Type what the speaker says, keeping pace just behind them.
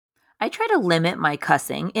I try to limit my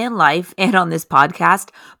cussing in life and on this podcast,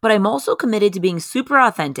 but I'm also committed to being super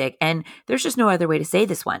authentic, and there's just no other way to say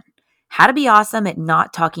this one. How to be awesome at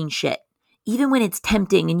not talking shit. Even when it's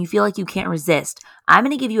tempting and you feel like you can't resist, I'm going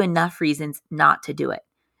to give you enough reasons not to do it.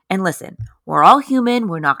 And listen, we're all human,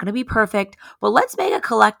 we're not going to be perfect, but let's make a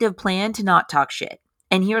collective plan to not talk shit.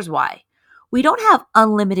 And here's why. We don't have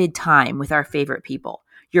unlimited time with our favorite people.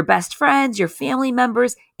 Your best friends, your family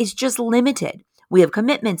members, is just limited. We have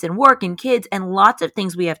commitments and work and kids and lots of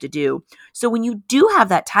things we have to do. So when you do have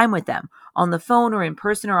that time with them, on the phone or in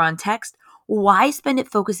person or on text, why spend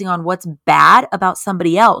it focusing on what's bad about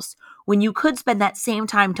somebody else when you could spend that same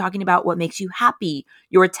time talking about what makes you happy,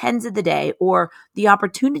 your 10s of the day, or the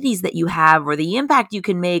opportunities that you have or the impact you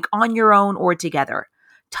can make on your own or together?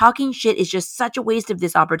 Talking shit is just such a waste of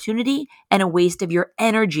this opportunity and a waste of your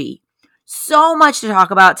energy. So much to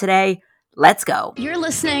talk about today. Let's go. You're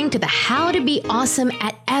listening to the How to Be Awesome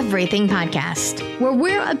at Everything podcast, where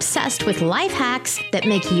we're obsessed with life hacks that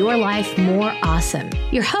make your life more awesome.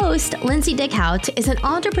 Your host, Lindsay Dickhout, is an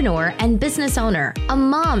entrepreneur and business owner, a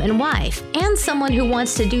mom and wife, and someone who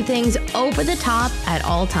wants to do things over the top at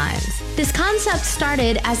all times. This concept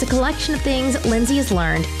started as a collection of things Lindsay has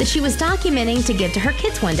learned that she was documenting to give to her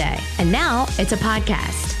kids one day, and now it's a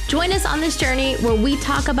podcast. Join us on this journey where we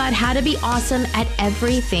talk about how to be awesome at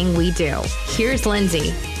everything we do. Here's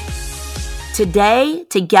Lindsay. Today,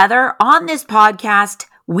 together on this podcast,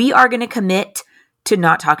 we are going to commit to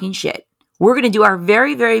not talking shit. We're going to do our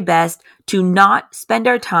very, very best to not spend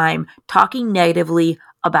our time talking negatively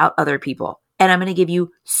about other people. And I'm going to give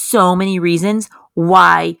you so many reasons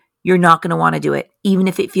why you're not going to want to do it, even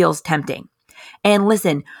if it feels tempting. And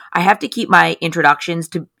listen, I have to keep my introductions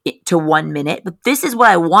to 1 minute, but this is what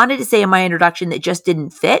I wanted to say in my introduction that just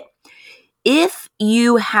didn't fit. If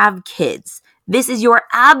you have kids, this is your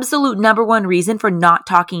absolute number one reason for not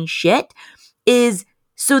talking shit, is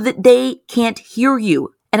so that they can't hear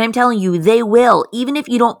you. And I'm telling you, they will. Even if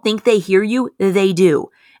you don't think they hear you, they do.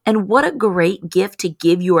 And what a great gift to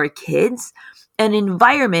give your kids, an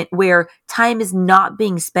environment where time is not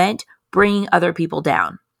being spent bringing other people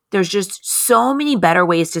down. There's just so many better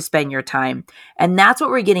ways to spend your time. And that's what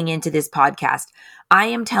we're getting into this podcast. I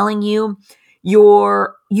am telling you,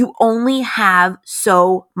 you only have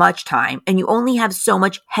so much time and you only have so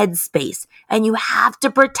much headspace, and you have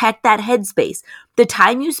to protect that headspace. The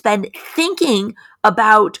time you spend thinking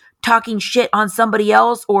about talking shit on somebody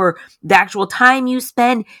else, or the actual time you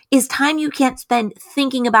spend, is time you can't spend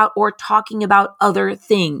thinking about or talking about other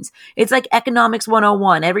things. It's like economics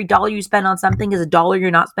 101. Every dollar you spend on something is a dollar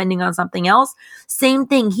you're not spending on something else. Same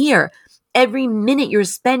thing here. Every minute you're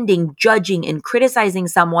spending judging and criticizing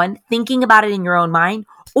someone, thinking about it in your own mind,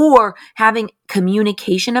 or having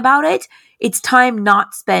communication about it, it's time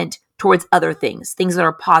not spent towards other things that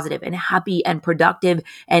are positive and happy and productive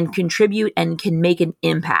and contribute and can make an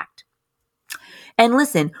impact. And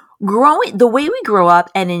listen, the way we grow up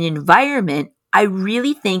in an environment, I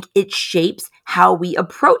really think it shapes how we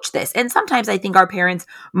approach this. And sometimes I think our parents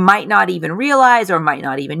might not even realize or might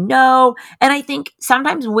not even know. And I think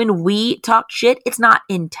sometimes when we talk shit, it's not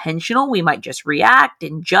intentional. We might just react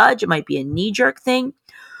and judge. It might be a knee-jerk thing.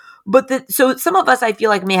 So some of us, I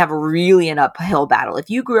feel like, may have really an uphill battle.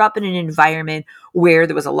 If you grew up in an environment where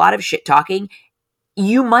there was a lot of shit talking,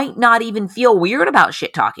 you might not even feel weird about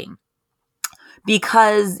shit talking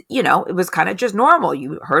because, it was kind of just normal.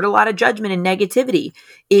 You heard a lot of judgment and negativity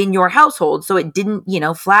in your household. So it didn't,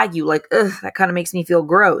 flag you like, ugh, that kind of makes me feel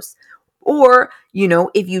gross. Or,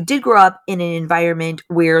 if you did grow up in an environment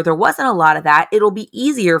where there wasn't a lot of that, it'll be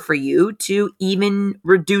easier for you to even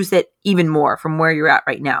reduce it even more from where you're at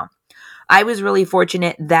right now. I was really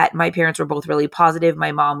fortunate that my parents were both really positive.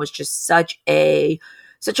 My mom was just such a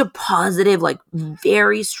positive, like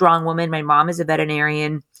very strong woman. My mom is a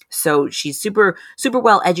veterinarian. So she's super, super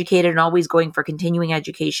well educated and always going for continuing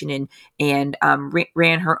education, and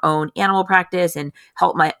ran her own animal practice and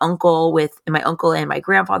helped my uncle and my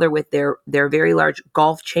grandfather with their very large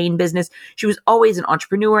golf chain business. She was always an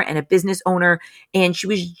entrepreneur and a business owner. And she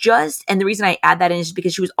was and the reason I add that in is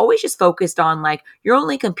because she was always just focused on, like, you're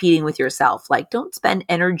only competing with yourself. Like, don't spend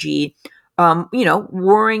energy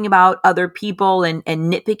worrying about other people and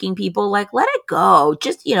nitpicking people. Like, let it go.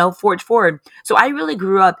 Just, forge forward. So I really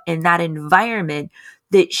grew up in that environment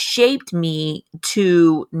that shaped me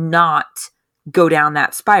to not go down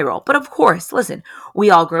that spiral. But of course, listen, we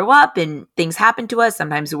all grow up and things happen to us.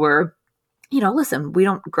 Sometimes we're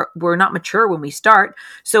not mature when we start.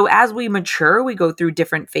 So as we mature, we go through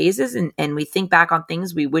different phases and we think back on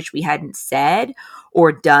things we wish we hadn't said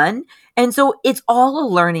or done. And so it's all a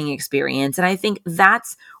learning experience. And I think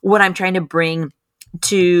that's what I'm trying to bring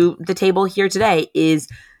to the table here today is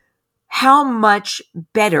how much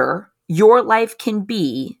better your life can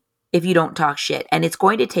be if you don't talk shit. And it's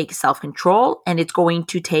going to take self-control and it's going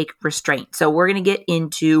to take restraint. So we're going to get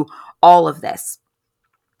into all of this.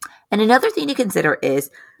 And another thing to consider is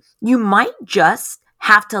you might just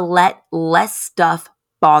have to let less stuff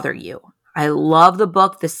bother you. I love the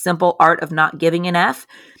book, The Simple Art of Not Giving an F.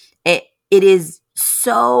 It is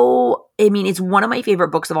so, it's one of my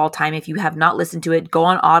favorite books of all time. If you have not listened to it, go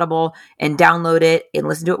on Audible and download it and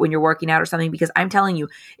listen to it when you're working out or something, because I'm telling you,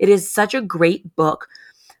 it is such a great book.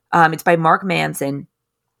 It's by Mark Manson,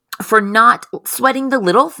 for not sweating the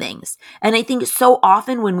little things. And I think so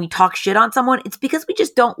often when we talk shit on someone, it's because we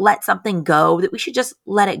just don't let something go, that we should just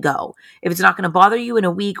let it go. If it's not going to bother you in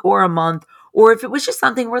a week or a month, or if it was just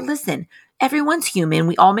something where, listen, everyone's human.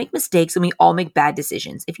 We all make mistakes and we all make bad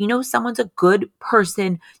decisions. If you know someone's a good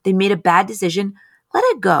person, they made a bad decision, let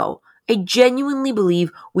it go. I genuinely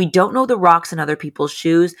believe we don't know the rocks in other people's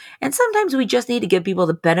shoes. And sometimes we just need to give people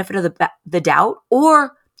the benefit of the doubt,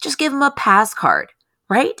 or just give them a pass card,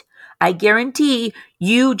 right? I guarantee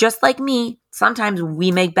you, just like me, sometimes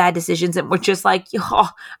we make bad decisions and we're just like, I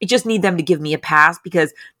just need them to give me a pass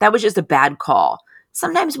because that was just a bad call.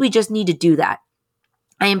 Sometimes we just need to do that.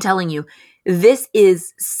 I am telling you, this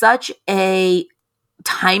is such a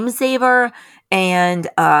time saver, and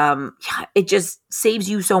it just saves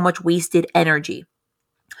you so much wasted energy.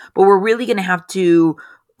 But we're really going to have to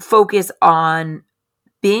focus on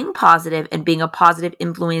being positive and being a positive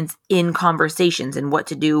influence in conversations, and what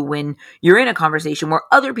to do when you're in a conversation where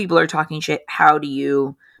other people are talking shit. How do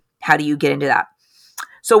you get into that?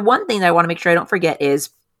 So one thing that I want to make sure I don't forget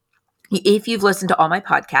is, if you've listened to all my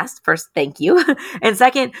podcasts, first, thank you. And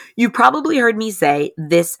second, you probably heard me say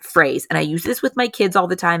this phrase, and I use this with my kids all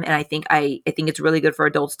the time, and I think it's really good for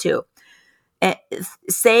adults too.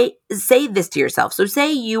 Say this to yourself. So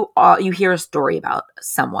say you hear a story about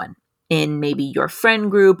someone in maybe your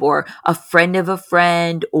friend group, or a friend of a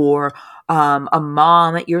friend, or a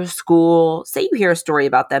mom at your school. Say you hear a story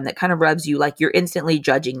about them that kind of rubs you like you're instantly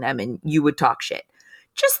judging them and you would talk shit.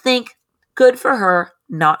 Just think, good for her,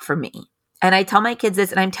 not for me. And I tell my kids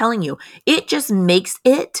this, and I'm telling you, it just makes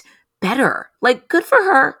it better. Like, good for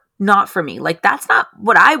her, not for me. Like, that's not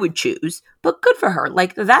what I would choose, but good for her.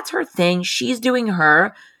 Like, that's her thing. She's doing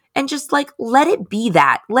her. And just like, let it be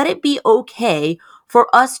that. Let it be okay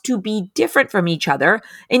for us to be different from each other.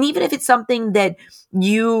 And even if it's something that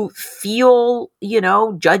you feel,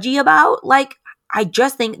 judgy about, like, I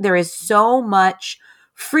just think there is so much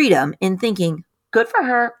freedom in thinking, good for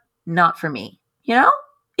her, not for me. You're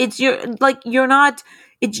just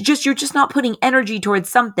not putting energy towards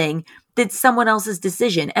something that's someone else's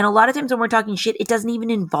decision. And a lot of times when we're talking shit, it doesn't even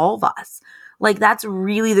involve us. Like, that's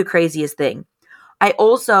really the craziest thing. I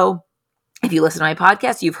also, if you listen to my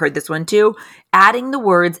podcast, you've heard this one too, adding the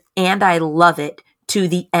words, and I love it, to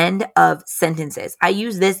the end of sentences. I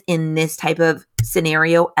use this in this type of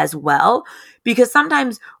scenario as well, because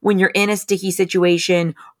sometimes when you're in a sticky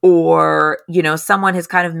situation, or, someone has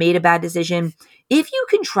kind of made a bad decision, if you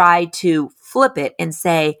can try to flip it and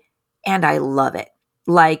say, and I love it,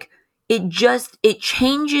 like, it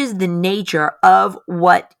changes the nature of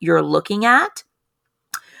what you're looking at.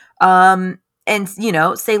 And,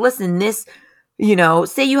 say, listen, this,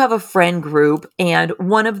 say you have a friend group and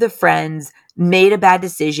one of the friends made a bad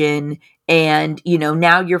decision, and,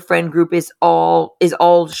 now your friend group is all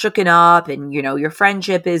shooken up, and, your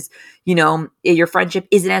friendship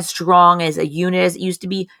isn't as strong as a unit as it used to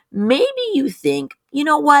be. Maybe you think, you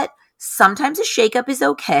know what? Sometimes a shakeup is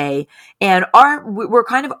okay. And we're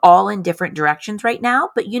kind of all in different directions right now,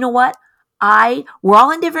 but you know what? We're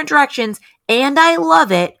all in different directions, and I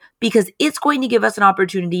love it, because it's going to give us an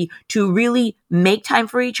opportunity to really make time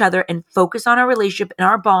for each other and focus on our relationship and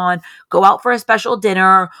our bond, go out for a special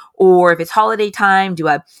dinner, or if it's holiday time, do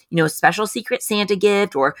a, special secret Santa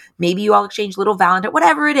gift, or maybe you all exchange little Valentine,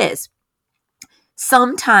 whatever it is.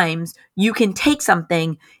 Sometimes you can take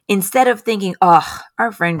something, instead of thinking,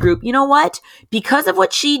 our friend group, you know what? Because of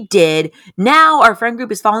what she did, now our friend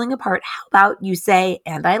group is falling apart. How about you say,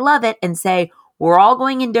 and I love it, and say, we're all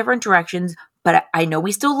going in different directions, but I know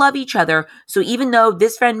we still love each other. So even though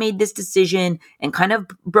this friend made this decision and kind of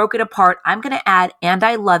broke it apart, I'm going to add, and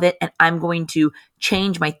I love it, and I'm going to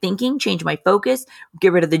change my thinking, change my focus,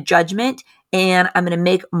 get rid of the judgment, and I'm going to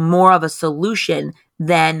make more of a solution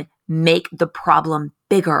than make the problem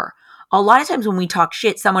bigger. A lot of times when we talk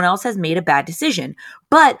shit, someone else has made a bad decision,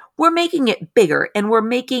 but we're making it bigger, and we're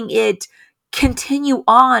making it continue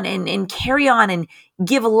on and carry on and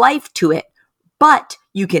give life to it. But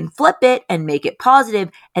you can flip it and make it positive,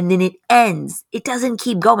 and then it ends. It doesn't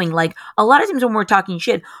keep going. Like a lot of times when we're talking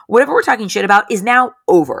shit, whatever we're talking shit about is now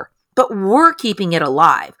over, but we're keeping it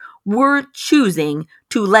alive. We're choosing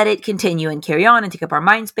to let it continue and carry on and take up our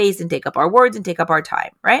mind space and take up our words and take up our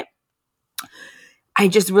time, right? I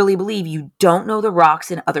just really believe you don't know the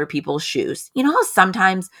rocks in other people's shoes. You know how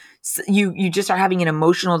sometimes you just are having an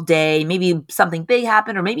emotional day, maybe something big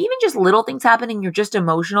happened, or maybe even just little things happen and you're just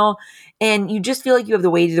emotional and you just feel like you have the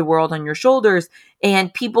weight of the world on your shoulders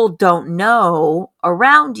and people don't know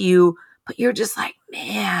around you, but you're just like,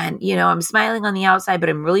 man, I'm smiling on the outside, but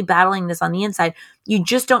I'm really battling this on the inside. You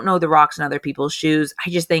just don't know the rocks in other people's shoes. I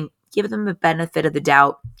just think give them the benefit of the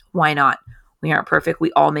doubt. Why not? We aren't perfect.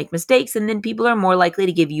 We all make mistakes. And then people are more likely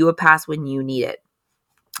to give you a pass when you need it.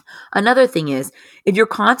 Another thing is, if you're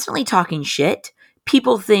constantly talking shit,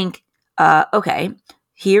 people think, okay,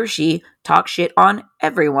 he or she talks shit on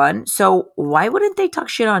everyone. So why wouldn't they talk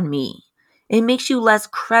shit on me? It makes you less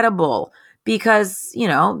credible because, you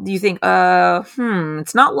think,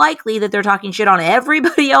 it's not likely that they're talking shit on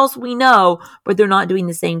everybody else we know, but they're not doing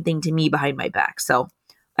the same thing to me behind my back. So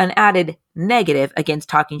an added negative against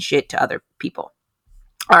talking shit to other people.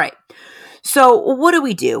 All right. So what do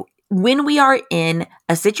we do when we are in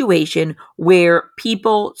a situation where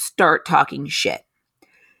people start talking shit?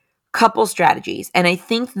 Couple strategies. And I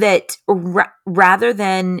think that rather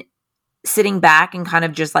than sitting back and kind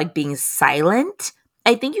of just like being silent,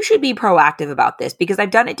 I think you should be proactive about this because I've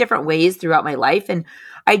done it different ways throughout my life. And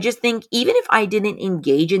I just think even if I didn't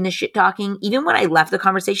engage in the shit talking, even when I left the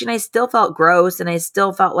conversation, I still felt gross and I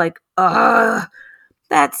still felt like,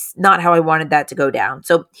 that's not how I wanted that to go down.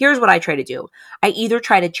 So here's what I try to do. I either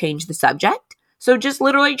try to change the subject. So just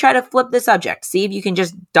literally try to flip the subject. See if you can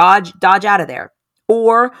just dodge out of there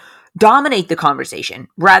or dominate the conversation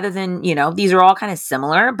rather than, these are all kind of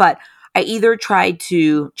similar, but I either try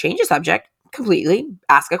to change the subject completely,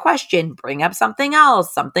 ask a question, bring up something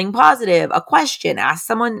else, something positive, a question, ask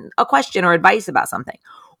someone a question or advice about something,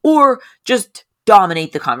 or just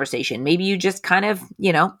dominate the conversation. Maybe you just kind of,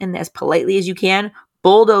 and as politely as you can,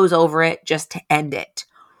 bulldoze over it just to end it.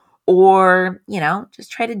 Or,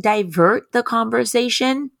 just try to divert the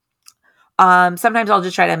conversation. Sometimes I'll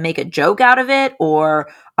just try to make a joke out of it or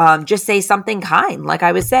just say something kind. Like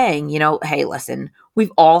I was saying, hey, listen,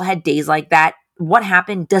 we've all had days like that. What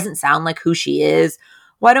happened doesn't sound like who she is.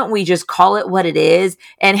 Why don't we just call it what it is?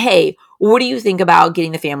 And hey, what do you think about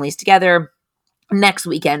getting the families together next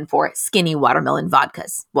weekend for skinny watermelon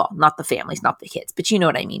vodkas? Well, not the families, not the kids, but you know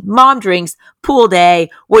what I mean. Mom drinks, pool day.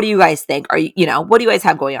 What do you guys think? Are you, what do you guys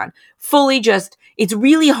have going on? It's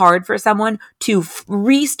really hard for someone to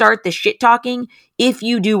restart the shit talking if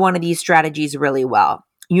you do one of these strategies really well.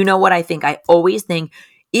 You know what I think? I always think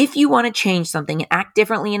if you want to change something and act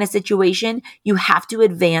differently in a situation, you have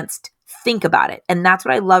to think about it. And that's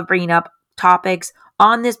what I love bringing up topics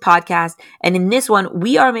on this podcast. And in this one,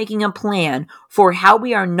 we are making a plan for how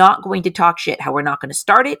we are not going to talk shit, how we're not going to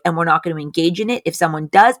start it, and we're not going to engage in it if someone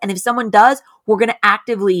does. And if someone does, we're going to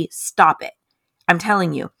actively stop it. I'm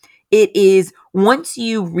telling you, it is once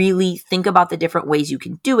you really think about the different ways you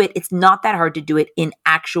can do it, it's not that hard to do it in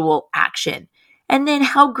actual action. And then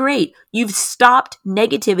how great, you've stopped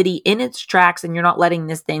negativity in its tracks and you're not letting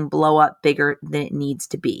this thing blow up bigger than it needs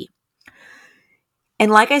to be.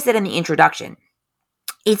 And like I said in the introduction,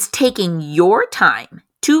 it's taking your time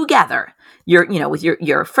together, with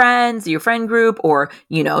your friends, your friend group, or,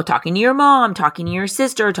 talking to your mom, talking to your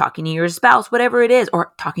sister, talking to your spouse, whatever it is,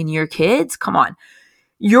 or talking to your kids. Come on.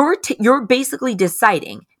 You're basically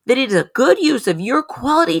deciding that it is a good use of your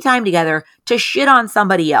quality time together to shit on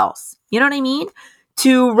somebody else. You know what I mean?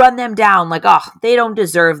 To run them down like, oh, they don't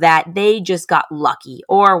deserve that. They just got lucky.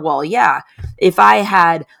 Or, well, yeah, if I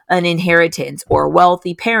had an inheritance or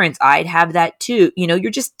wealthy parents, I'd have that too.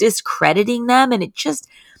 You're just discrediting them and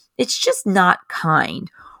it's just not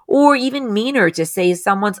kind. Or even meaner to say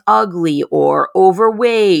someone's ugly or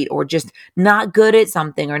overweight or just not good at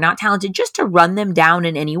something or not talented, just to run them down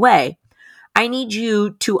in any way. I need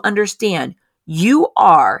you to understand you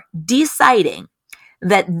are deciding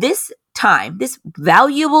that this time, this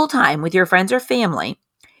valuable time with your friends or family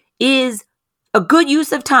is a good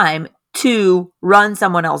use of time to run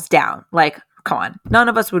someone else down. Like, come on, none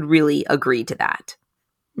of us would really agree to that.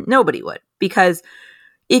 Nobody would, because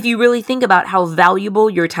if you really think about how valuable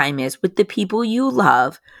your time is with the people you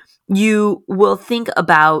love, you will think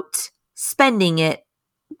about spending it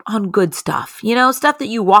on good stuff, stuff that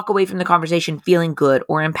you walk away from the conversation feeling good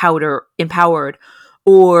or empowered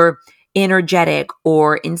or energetic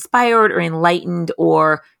or inspired or enlightened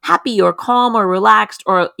or happy or calm or relaxed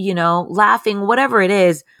or, laughing, whatever it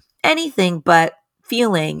is, anything but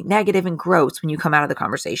feeling negative and gross when you come out of the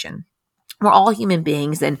conversation. We're all human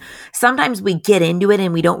beings, and sometimes we get into it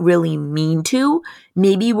and we don't really mean to.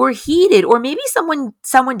 Maybe we're heated, or maybe someone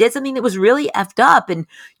did something that was really effed up and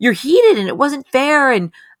you're heated and it wasn't fair.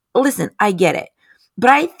 And listen, I get it. But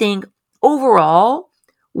I think overall,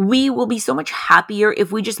 we will be so much happier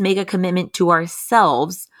if we just make a commitment to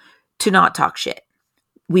ourselves to not talk shit.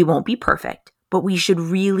 We won't be perfect, but we should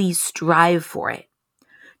really strive for it.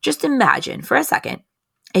 Just imagine for a second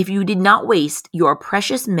if you did not waste your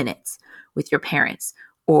precious minutes with your parents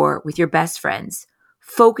or with your best friends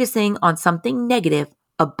focusing on something negative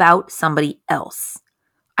about somebody else.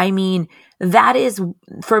 I mean, that is,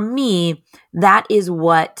 for me, that is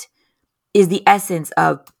what is the essence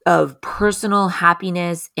of personal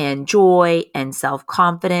happiness and joy and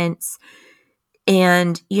self-confidence.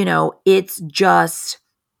 And,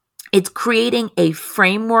 it's creating a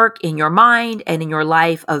framework in your mind and in your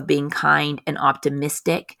life of being kind and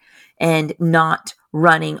optimistic and not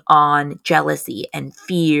running on jealousy and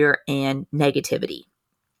fear and negativity.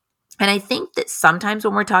 And I think that sometimes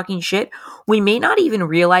when we're talking shit, we may not even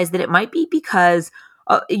realize that it might be because,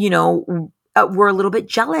 we're a little bit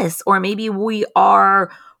jealous, or maybe we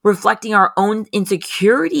are reflecting our own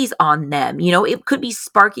insecurities on them. It could be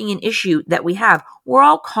sparking an issue that we have. We're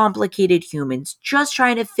all complicated humans just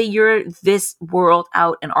trying to figure this world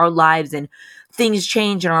out in our lives, and things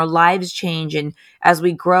change and our lives change. And as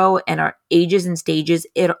we grow and our ages and stages,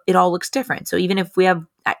 it all looks different. So even if we have,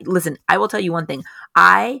 listen, I will tell you one thing.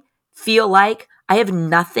 I feel like I have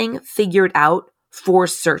nothing figured out for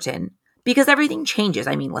certain, because everything changes.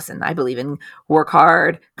 I mean, listen, I believe in work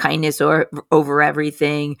hard, kindness over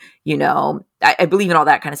everything. I believe in all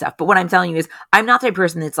that kind of stuff. But what I'm telling you is I'm not the type of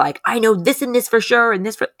person that's like, I know this and this for sure and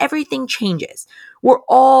this for everything changes. We're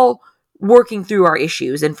all working through our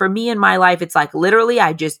issues. And for me in my life, it's like literally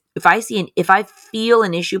if I feel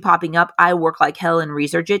an issue popping up, I work like hell and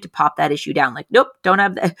research it to pop that issue down. Like, nope, don't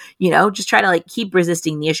have that, just try to keep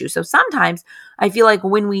resisting the issue. So sometimes I feel like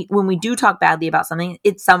when we do talk badly about something,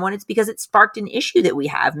 it's because it sparked an issue that we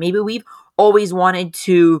have. Maybe we've always wanted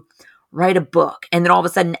to write a book, and then all of a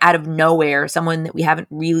sudden out of nowhere, someone that we haven't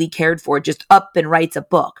really cared for just up and writes a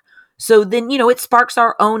book. So then, it sparks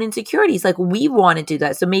our own insecurities. Like, we want to do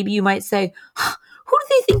that. So maybe you might say, who do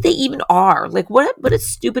they think they even are? Like, what a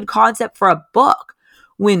stupid concept for a book.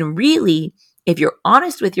 When really, if you're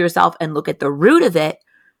honest with yourself and look at the root of it,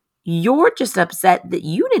 you're just upset that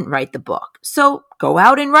you didn't write the book. So go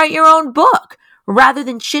out and write your own book. Rather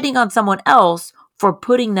than shitting on someone else for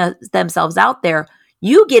putting themselves out there,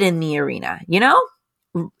 you get in the arena,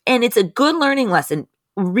 And it's a good learning lesson.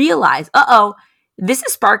 Realize, this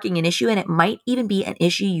is sparking an issue, and it might even be an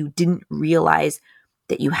issue you didn't realize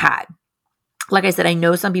that you had. Like I said, I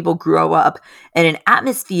know some people grow up in an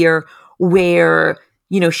atmosphere where,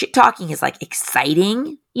 shit talking is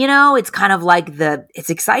exciting. It's kind of it's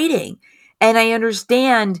exciting. And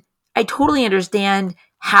I totally understand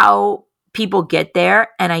how people get there,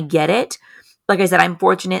 and I get it. Like I said, I'm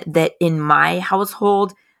fortunate that in my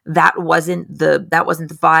household, that wasn't the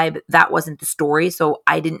vibe. That wasn't the story. So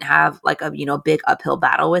I didn't have a big uphill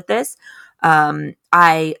battle with this.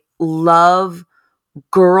 I love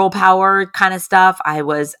girl power kind of stuff. I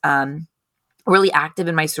was really active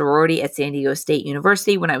in my sorority at San Diego State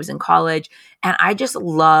University when I was in college. And I just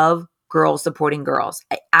love girls supporting girls.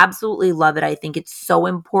 I absolutely love it. I think it's so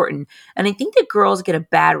important. And I think that girls get a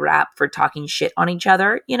bad rap for talking shit on each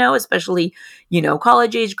other, especially,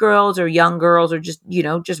 college age girls or young girls or just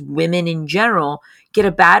women in general get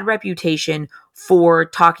a bad reputation for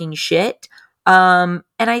talking shit. And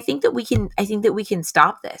I think that we can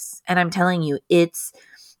stop this. And I'm telling you, it's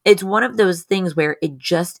one of those things where it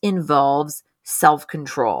just involves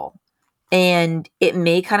self-control. And it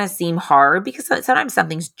may kind of seem hard because sometimes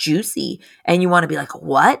something's juicy and you want to be like,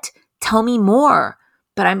 what? Tell me more.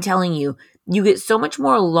 But I'm telling you, you get so much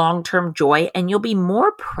more long-term joy, and you'll be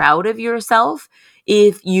more proud of yourself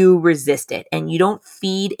if you resist it and you don't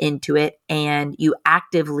feed into it and you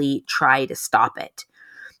actively try to stop it.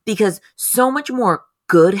 Because so much more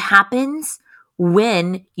good happens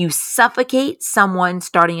when you suffocate someone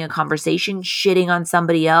starting a conversation, shitting on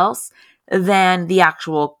somebody else, than the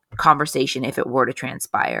actual conversation if it were to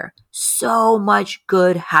transpire. So much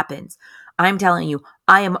good happens. I'm telling you,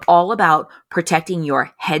 I am all about protecting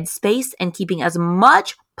your headspace and keeping as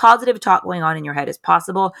much positive talk going on in your head as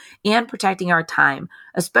possible, and protecting our time,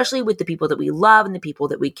 especially with the people that we love and the people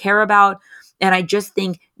that we care about. And I just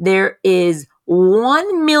think there is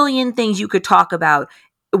 1 million things you could talk about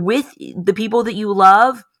with the people that you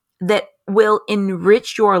love that will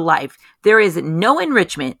enrich your life. There is no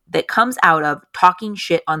enrichment that comes out of talking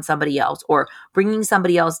shit on somebody else or bringing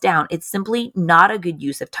somebody else down. It's simply not a good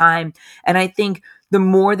use of time. And I think the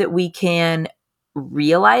more that we can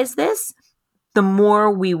realize this, the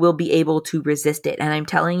more we will be able to resist it. And I'm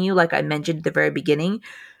telling you, like I mentioned at the very beginning,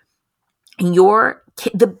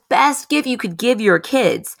 the best gift you could give your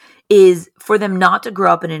kids is for them not to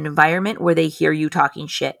grow up in an environment where they hear you talking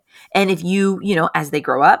shit. And if you as they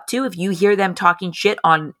grow up too, if you hear them talking shit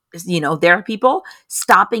on, their people,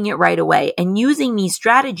 stopping it right away and using these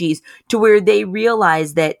strategies to where they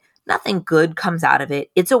realize that nothing good comes out of it.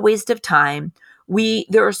 It's a waste of time.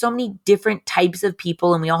 There are so many different types of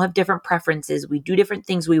people and we all have different preferences. We do different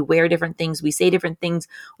things. We wear different things. We say different things.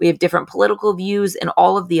 We have different political views and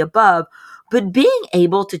all of the above. But being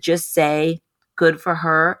able to just say, good for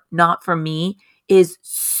her, not for me, is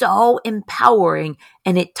so empowering.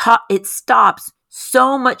 And it stops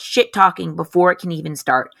so much shit talking before it can even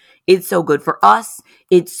start. It's so good for us.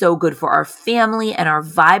 It's so good for our family and our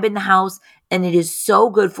vibe in the house. And it is so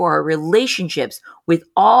good for our relationships with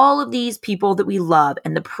all of these people that we love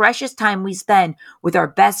and the precious time we spend with our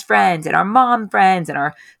best friends and our mom friends and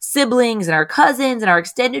our siblings and our cousins and our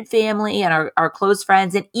extended family and our close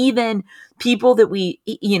friends and even people that we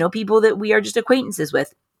are just acquaintances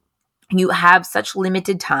with. You have such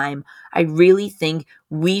limited time. I really think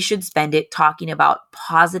we should spend it talking about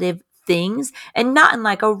positive things and not in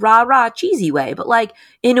like a rah-rah cheesy way, but like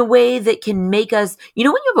in a way that can make us, when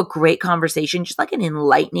you have a great conversation, just like an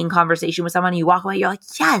enlightening conversation with someone, you walk away, you're like,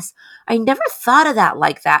 yes, I never thought of that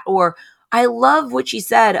like that. Or I love what she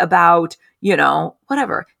said about,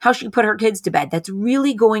 whatever, how she put her kids to bed. That's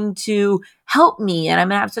really going to help me. And I'm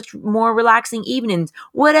going to have such more relaxing evenings,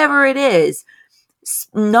 whatever it is.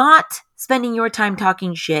 Not spending your time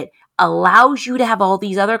talking shit allows you to have all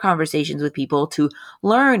these other conversations with people to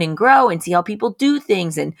learn and grow and see how people do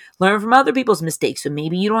things and learn from other people's mistakes. So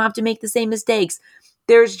maybe you don't have to make the same mistakes.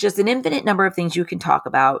 There's just an infinite number of things you can talk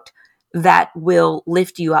about that will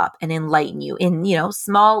lift you up and enlighten you in,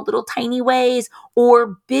 small little tiny ways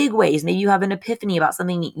or big ways. Maybe you have an epiphany about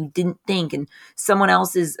something that you didn't think and someone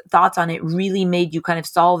else's thoughts on it really made you kind of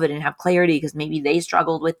solve it and have clarity because maybe they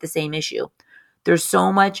struggled with the same issue. There's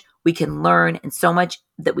so much we can learn and so much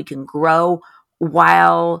that we can grow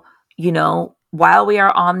while we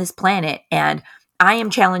are on this planet. And I am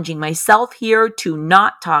challenging myself here to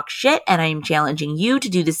not talk shit, and I am challenging you to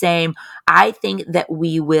do the same. I think that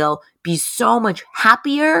we will be so much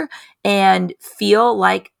happier and feel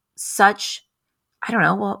like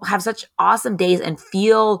we'll have such awesome days and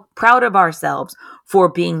feel proud of ourselves for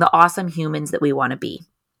being the awesome humans that we want to be.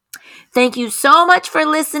 Thank you so much for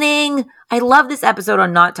listening. I love this episode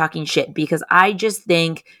on not talking shit because I just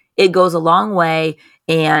think it goes a long way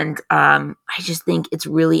and I just think it's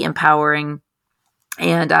really empowering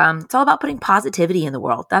and it's all about putting positivity in the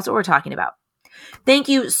world. That's what we're talking about. Thank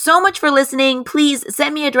you so much for listening. Please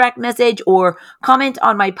send me a direct message or comment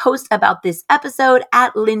on my post about this episode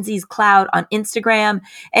at Lindsay's Cloud on Instagram.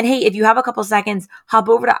 And hey, if you have a couple seconds, hop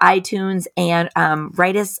over to iTunes and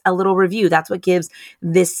write us a little review. That's what gives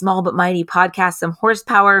this small but mighty podcast some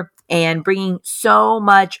horsepower and bringing so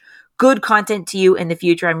much good content to you in the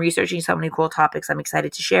future. I'm researching so many cool topics I'm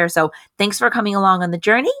excited to share. So thanks for coming along on the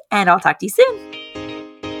journey, and I'll talk to you soon.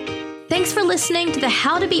 Thanks for listening to the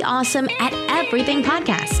How to Be Awesome at Everything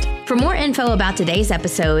podcast. For more info about today's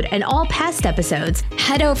episode and all past episodes,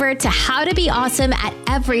 head over to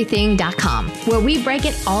howtobeawesomeateverything.com, where we break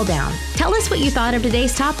it all down. Tell us what you thought of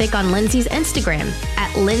today's topic on Lindsay's Instagram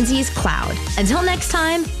at Lindsay's Cloud. Until next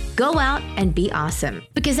time, go out and be awesome,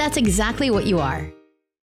 because that's exactly what you are.